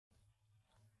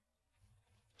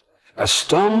I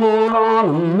stumbled on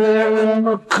a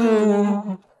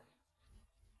miracle.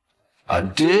 I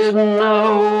didn't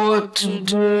know what to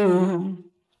do.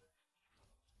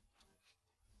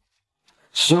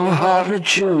 So hard to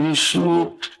chew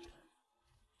smoked.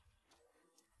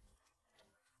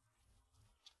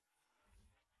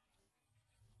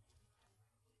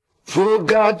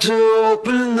 Forgot to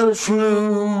open the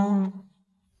flue,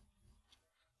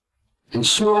 and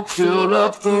smoke filled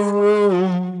up the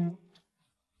room.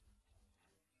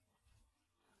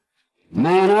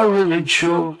 Man, I really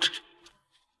choked.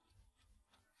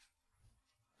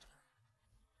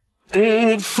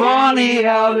 Ain't it funny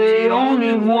how the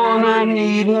only one I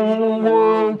need in the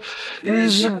world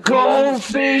is a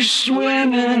goldfish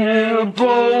swimming in a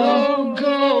bowl?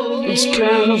 It's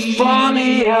kind of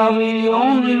funny how the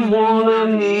only one I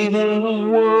need in the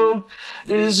world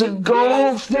is a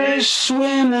goldfish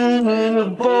swimming in a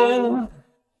bowl.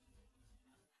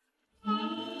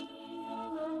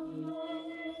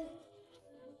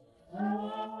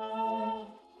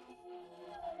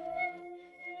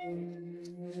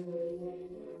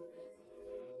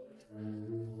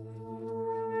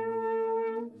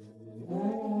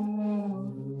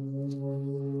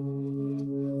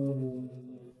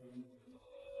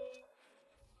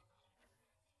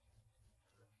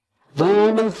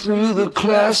 Thumbing through the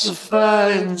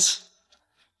classifieds,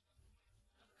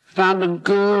 found a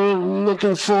girl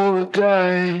looking for a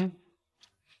guy.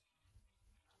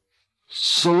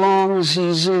 So long as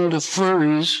he's into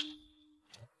furries.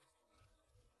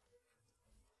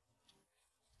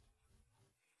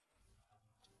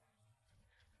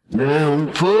 Now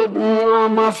I'm putting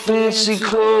on my fancy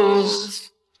clothes.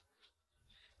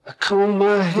 I comb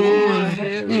my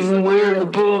hair, even wearing a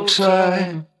bow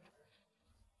tie.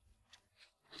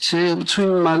 Tail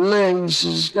between my legs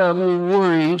has got me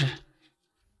worried.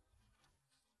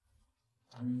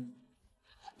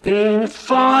 Ain't it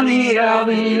funny how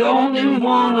the only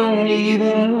one I need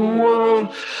in the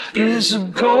world is a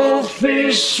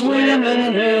goldfish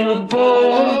swimming in a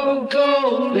bowl?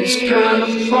 It's kind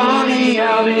of funny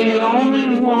how the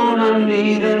only one I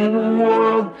need in the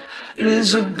world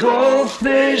is a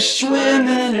goldfish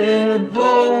swimming in a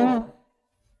bowl.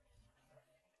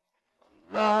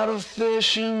 A lot of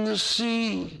fish in the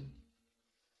sea,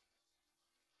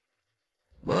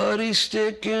 but he's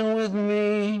sticking with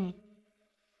me.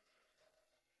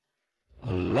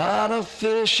 A lot of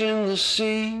fish in the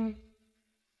sea,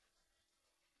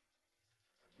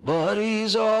 but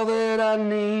he's all that I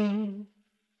need.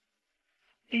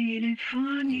 Ain't it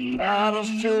funny? A lot of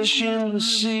fish in the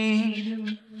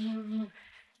sea,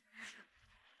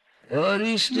 but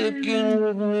he's sticking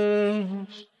with me.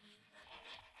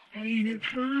 Ain't it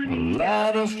funny? A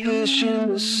lot of fish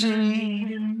in the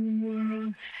sea,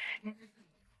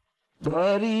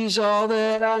 but he's all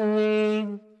that I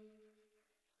need.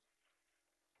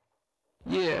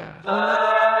 Yeah.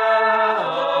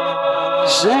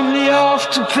 Send me off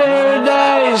to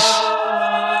paradise.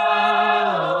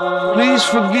 Please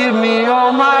forgive me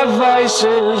all my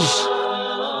vices.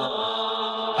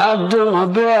 I've done my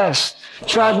best,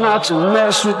 tried not to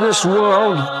mess with this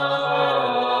world.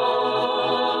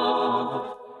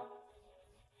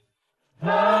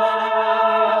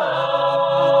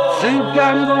 Think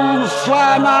I'm gonna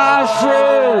fly my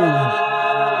throne,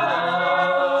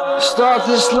 start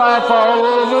this life all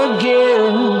over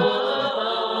again.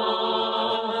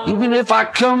 Even if I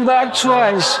come back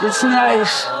twice, it's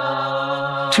nice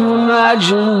to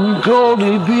imagine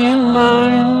Goldy being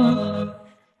mine.